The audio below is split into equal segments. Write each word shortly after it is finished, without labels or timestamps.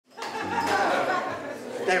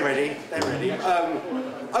They're ready. They're ready.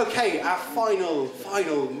 Okay, our final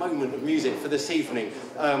moment of music for this evening,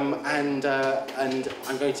 and I'm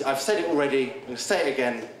going to. I've said it already. I'm going to say it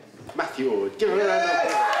again. Matthew Ord. Give him a round of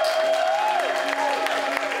applause.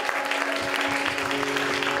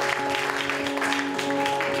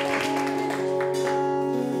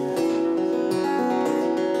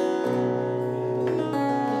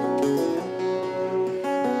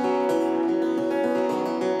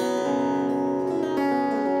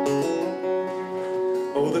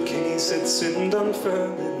 The king he sits in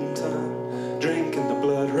Dunfermline town, drinking the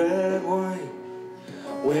blood-red wine.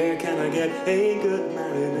 Where can I get a good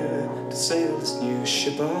mariner to sail this new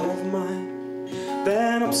ship of mine?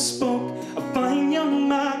 Then up spoke a fine young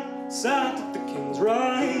man, sat at the king's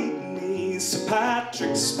right knee. Sir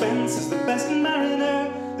Patrick Spence is the best mariner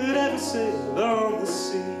that ever sailed on the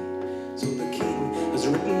sea. So the king has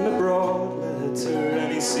written a broad letter,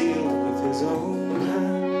 and he sealed it with his own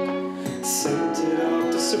hand. Sent it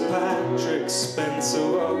out to Sir Patrick Spence,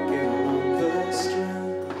 walking along the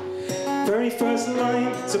strand. Very first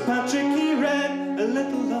line, Sir Patrick he read, a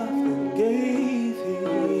little laugh then gave he.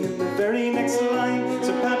 And the very next line,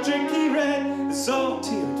 Sir Patrick he read, the salt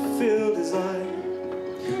tear had filled his eye.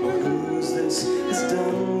 Oh, who's this has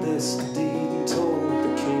done this deed and told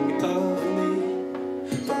the king of me?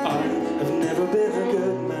 For I have never been a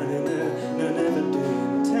good mariner, nor never do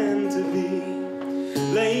intend to be.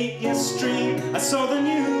 Late yesterday, I saw the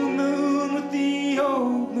new moon with the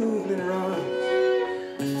old moon in her arms.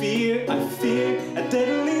 I fear, a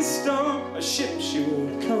deadly storm, a ship she will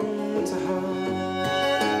come to harm.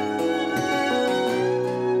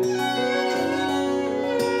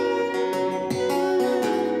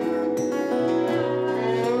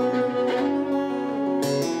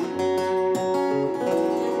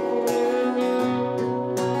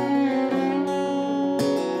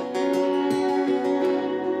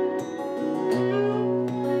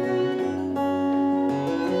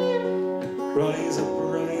 Rise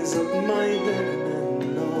up, my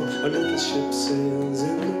men, all our little ship sails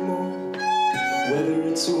in the morn. Whether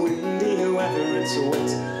it's windy, whether it's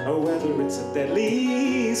wet, or whether it's a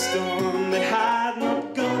deadly storm, they had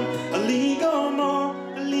not gone a league or more,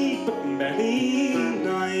 a league but barely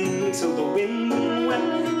 9, till the wind and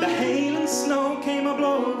wet, the hail and snow came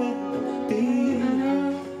a-blowing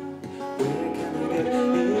behind. Where can I get a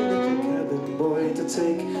little cabin boy to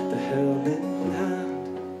take the helm in hand?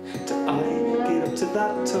 I get up to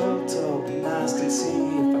that tall mast and see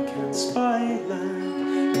if I can spy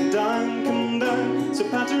land. Come down, Sir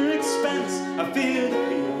Patrick Spence, I fear that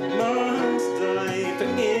we all must die. For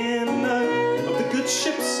in and out of the good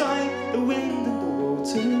ship's side, the wind and the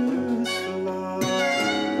waters fly.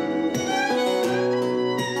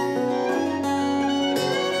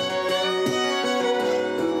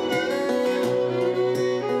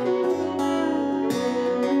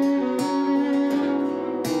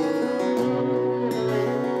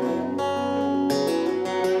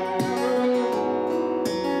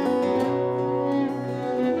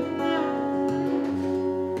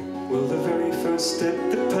 Step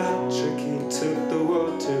that Patrick he took, the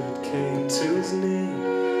water it came to his knee.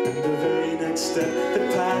 And the very next step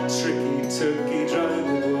that Patrick he took, he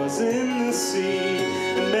drowned, it was in the sea.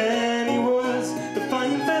 And then he was the